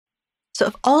So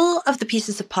of all of the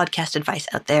pieces of podcast advice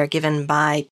out there given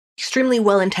by extremely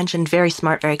well-intentioned, very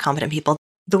smart, very competent people,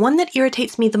 the one that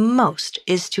irritates me the most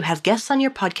is to have guests on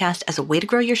your podcast as a way to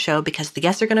grow your show, because the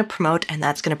guests are going to promote and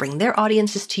that's going to bring their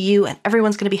audiences to you and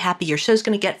everyone's going to be happy. Your show's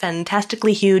going to get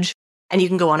fantastically huge and you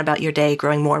can go on about your day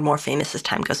growing more and more famous as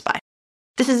time goes by.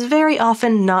 This is very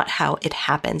often not how it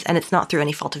happens, and it's not through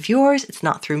any fault of yours. It's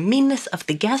not through meanness of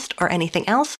the guest or anything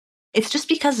else. It's just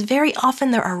because very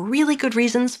often there are really good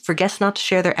reasons for guests not to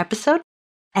share their episode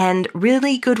and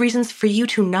really good reasons for you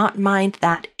to not mind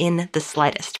that in the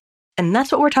slightest. And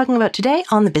that's what we're talking about today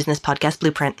on the Business Podcast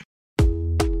Blueprint.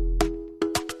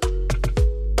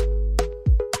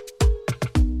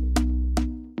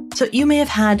 So you may have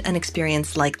had an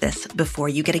experience like this before.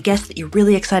 You get a guest that you're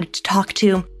really excited to talk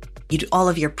to. You do all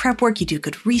of your prep work. You do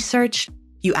good research.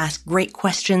 You ask great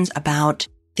questions about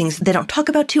things they don't talk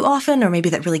about too often, or maybe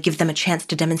that really give them a chance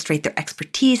to demonstrate their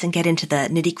expertise and get into the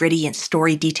nitty-gritty and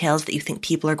story details that you think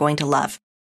people are going to love.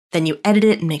 Then you edit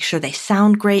it and make sure they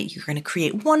sound great. You're going to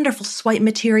create wonderful swipe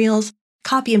materials,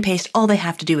 copy and paste. All they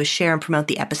have to do is share and promote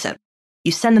the episode.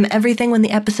 You send them everything when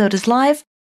the episode is live,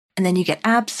 and then you get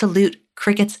absolute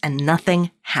crickets and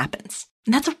nothing happens.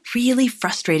 And that's a really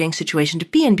frustrating situation to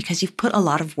be in because you've put a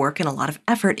lot of work and a lot of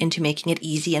effort into making it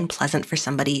easy and pleasant for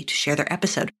somebody to share their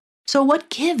episode. So what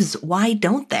gives? Why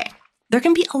don't they? There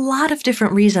can be a lot of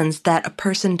different reasons that a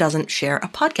person doesn't share a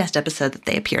podcast episode that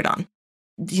they appeared on.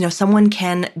 Someone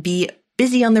can be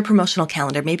busy on their promotional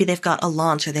calendar. Maybe they've got a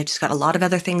launch or they've just got a lot of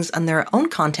other things on their own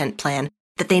content plan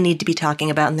that they need to be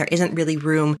talking about, and there isn't really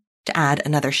room to add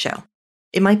another show.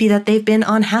 It might be that they've been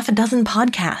on half a dozen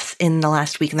podcasts in the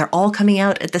last week and they're all coming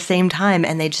out at the same time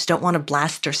and they just don't want to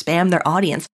blast or spam their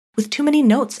audience with too many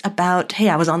notes about, hey,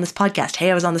 I was on this podcast.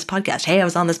 Hey, I was on this podcast. Hey, I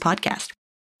was on this podcast.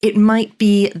 It might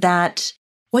be that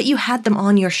what you had them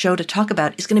on your show to talk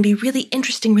about is going to be really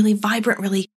interesting, really vibrant,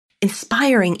 really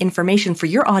inspiring information for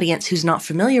your audience who's not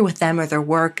familiar with them or their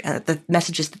work, the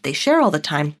messages that they share all the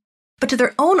time. But to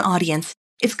their own audience,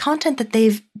 it's content that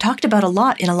they've talked about a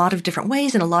lot in a lot of different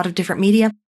ways in a lot of different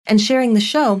media, and sharing the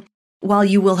show, while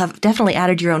you will have definitely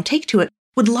added your own take to it,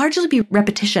 would largely be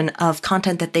repetition of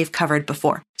content that they've covered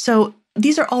before. So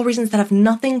these are all reasons that have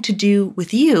nothing to do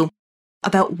with you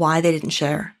about why they didn't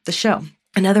share the show.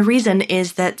 Another reason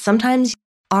is that sometimes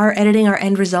our editing, our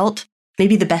end result, may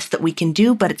be the best that we can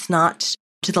do, but it's not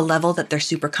to the level that they're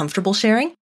super comfortable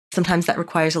sharing. Sometimes that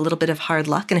requires a little bit of hard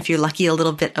luck, and if you're lucky, a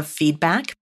little bit of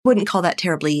feedback. Wouldn't call that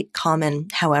terribly common,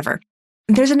 however.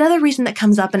 There's another reason that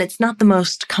comes up, and it's not the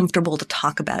most comfortable to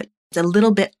talk about. It's a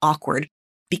little bit awkward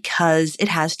because it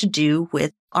has to do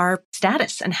with our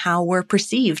status and how we're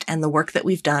perceived and the work that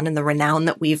we've done and the renown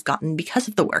that we've gotten because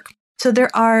of the work. So there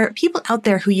are people out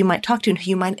there who you might talk to and who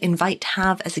you might invite to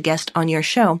have as a guest on your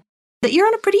show that you're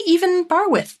on a pretty even bar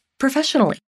with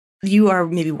professionally. You are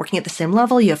maybe working at the same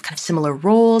level, you have kind of similar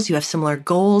roles, you have similar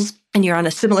goals, and you're on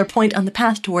a similar point on the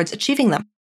path towards achieving them.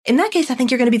 In that case, I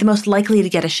think you're going to be the most likely to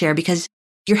get a share because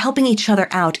you're helping each other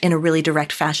out in a really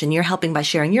direct fashion. You're helping by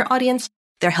sharing your audience.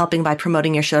 They're helping by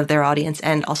promoting your show to their audience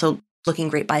and also looking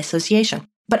great by association.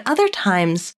 But other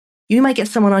times, you might get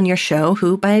someone on your show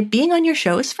who, by being on your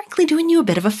show, is frankly doing you a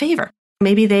bit of a favor.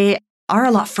 Maybe they are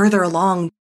a lot further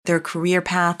along their career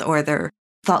path or their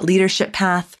thought leadership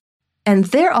path, and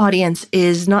their audience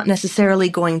is not necessarily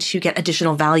going to get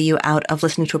additional value out of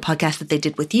listening to a podcast that they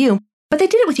did with you. But they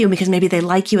did it with you because maybe they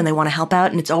like you and they want to help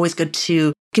out. And it's always good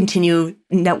to continue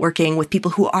networking with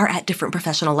people who are at different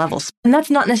professional levels. And that's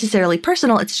not necessarily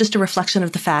personal. It's just a reflection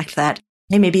of the fact that,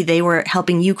 hey, maybe they were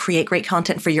helping you create great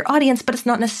content for your audience, but it's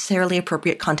not necessarily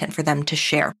appropriate content for them to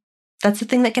share. That's the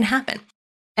thing that can happen.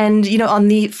 And, on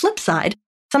the flip side,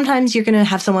 sometimes you're going to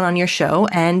have someone on your show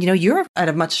and, you're at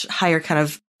a much higher kind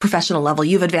of professional level.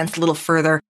 You've advanced a little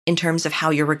further in terms of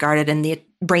how you're regarded and the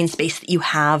brain space that you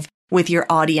have with your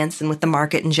audience and with the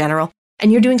market in general.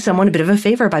 And you're doing someone a bit of a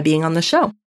favor by being on the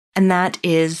show. And that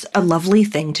is a lovely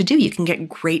thing to do. You can get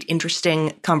great,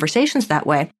 interesting conversations that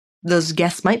way. Those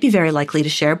guests might be very likely to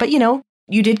share, but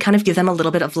you did kind of give them a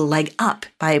little bit of a leg up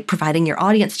by providing your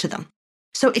audience to them.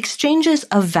 So exchanges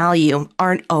of value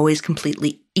aren't always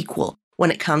completely equal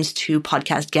when it comes to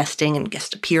podcast guesting and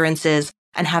guest appearances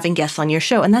and having guests on your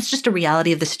show. And that's just a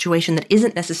reality of the situation that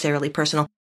isn't necessarily personal,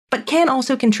 but can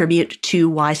also contribute to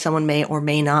why someone may or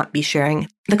may not be sharing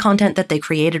the content that they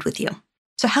created with you.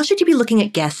 So how should you be looking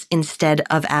at guests instead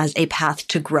of as a path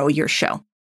to grow your show?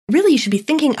 Really, you should be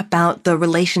thinking about the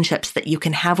relationships that you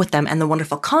can have with them and the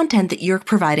wonderful content that you're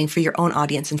providing for your own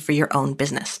audience and for your own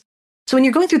business. So when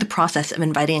you're going through the process of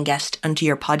inviting a guest onto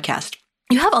your podcast,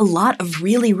 you have a lot of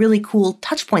really, really cool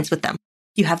touch points with them.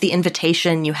 You have the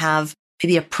invitation, you have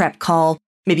maybe a prep call,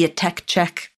 maybe a tech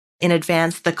check in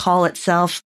advance, the call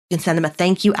itself. You can send them a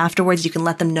thank you afterwards. You can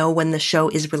let them know when the show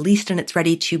is released and it's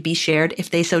ready to be shared if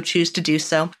they so choose to do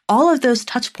so. All of those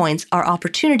touch points are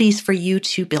opportunities for you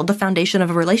to build the foundation of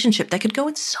a relationship that could go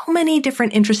in so many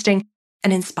different interesting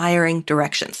and inspiring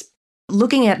directions.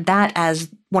 Looking at that as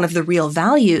one of the real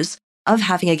values of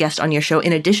having a guest on your show,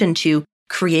 in addition to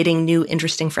creating new,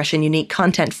 interesting, fresh, and unique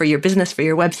content for your business, for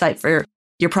your website, for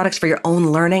your products, for your own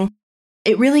learning,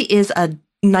 it really is a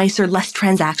nicer, less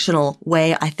transactional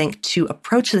way, I think, to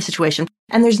approach the situation.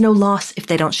 And there's no loss if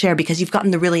they don't share, because you've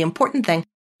gotten the really important thing,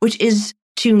 which is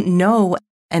to know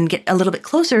and get a little bit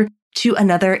closer to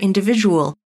another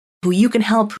individual who you can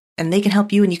help and they can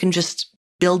help you, and you can just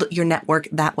build your network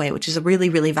that way, which is a really,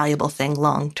 really valuable thing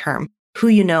long term. Who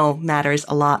you know matters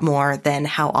a lot more than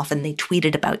how often they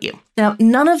tweeted about you. Now,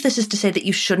 none of this is to say that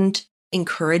you shouldn't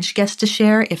encourage guests to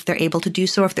share if they're able to do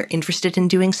so, if they're interested in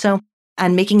doing so.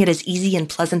 And making it as easy and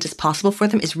pleasant as possible for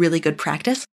them is really good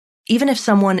practice. Even if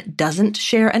someone doesn't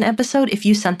share an episode, if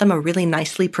you sent them a really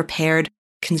nicely prepared,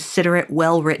 considerate,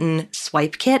 well-written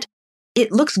swipe kit,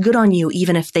 it looks good on you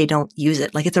even if they don't use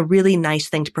it. Like, it's a really nice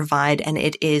thing to provide, and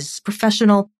it is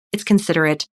professional, it's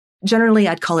considerate. Generally,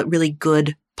 I'd call it really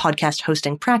good podcast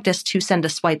hosting practice to send a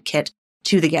swipe kit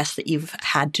to the guests that you've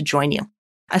had to join you.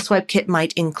 A swipe kit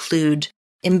might include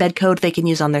embed code they can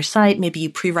use on their site. Maybe you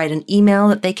pre-write an email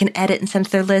that they can edit and send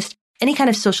to their list. Any kind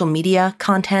of social media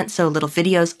content, so little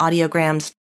videos,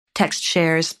 audiograms, text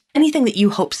shares, anything that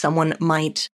you hope someone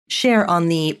might share on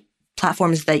the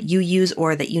platforms that you use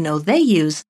or that you know they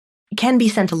use can be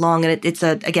sent along. And it's,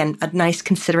 again, a nice,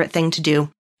 considerate thing to do.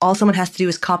 All someone has to do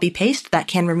is copy paste. That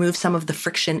can remove some of the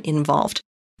friction involved.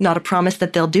 Not a promise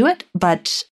that they'll do it,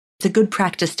 but it's a good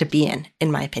practice to be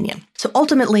in my opinion. So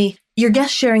ultimately, your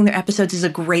guests sharing their episodes is a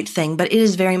great thing, but it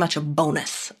is very much a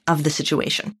bonus of the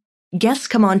situation. Guests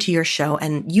come onto your show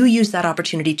and you use that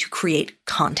opportunity to create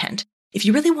content. If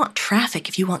you really want traffic,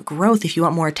 if you want growth, if you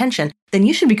want more attention, then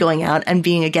you should be going out and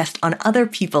being a guest on other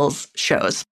people's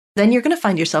shows. Then you're going to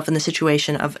find yourself in the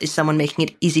situation of, is someone making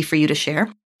it easy for you to share?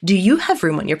 Do you have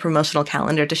room on your promotional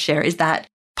calendar to share? Is that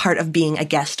part of being a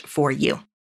guest for you?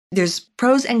 There's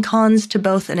pros and cons to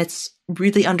both, and it's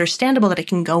really understandable that it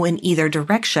can go in either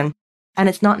direction. And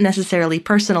it's not necessarily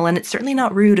personal, and it's certainly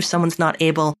not rude if someone's not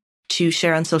able to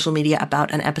share on social media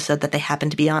about an episode that they happen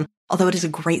to be on, although it is a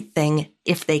great thing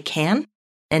if they can.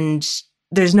 And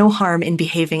there's no harm in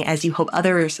behaving as you hope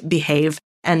others behave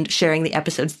and sharing the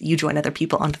episodes that you join other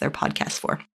people onto their podcast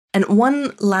for. And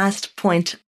one last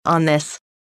point on this,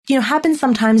 happens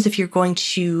sometimes if you're going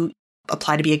to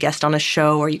apply to be a guest on a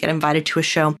show or you get invited to a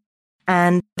show,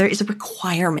 and there is a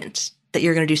requirement that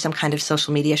you're going to do some kind of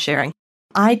social media sharing.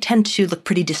 I tend to look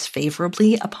pretty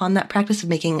disfavorably upon that practice of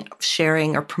making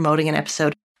sharing or promoting an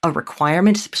episode a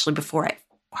requirement, especially before I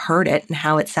heard it and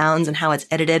how it sounds and how it's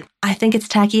edited. I think it's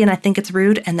tacky and I think it's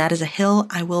rude, and that is a hill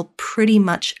I will pretty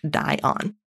much die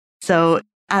on. So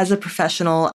as a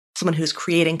professional, someone who's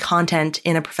creating content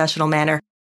in a professional manner,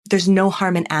 there's no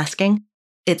harm in asking.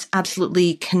 It's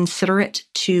absolutely considerate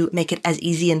to make it as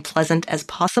easy and pleasant as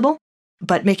possible.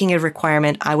 But making it a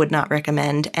requirement, I would not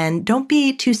recommend. And don't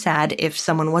be too sad if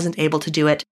someone wasn't able to do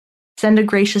it. Send a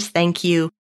gracious thank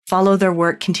you, follow their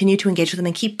work, continue to engage with them,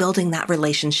 and keep building that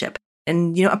relationship.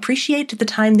 And, appreciate the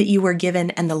time that you were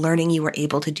given and the learning you were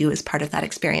able to do as part of that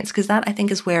experience, because that, I think,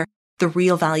 is where the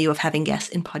real value of having guests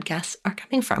in podcasts are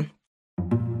coming from.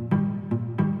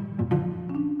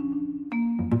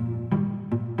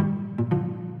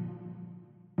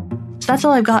 So that's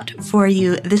all I've got for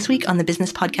you this week on the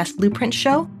Business Podcast Blueprint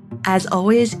Show. As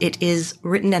always, it is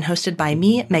written and hosted by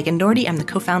me, Megan Doherty. I'm the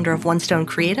co-founder of One Stone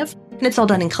Creative, and it's all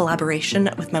done in collaboration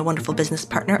with my wonderful business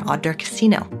partner, Audrey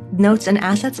Casino. Notes and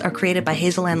assets are created by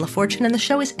Hazel Ann LaFortune, and the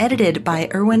show is edited by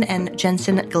Erwin and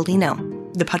Jensen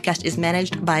Galdino. The podcast is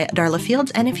managed by Darla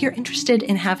Fields, and if you're interested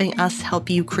in having us help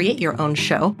you create your own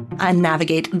show and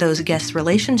navigate those guest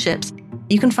relationships,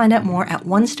 you can find out more at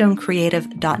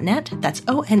onestonecreative.net. That's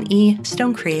ONE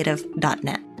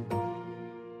stonecreative.net.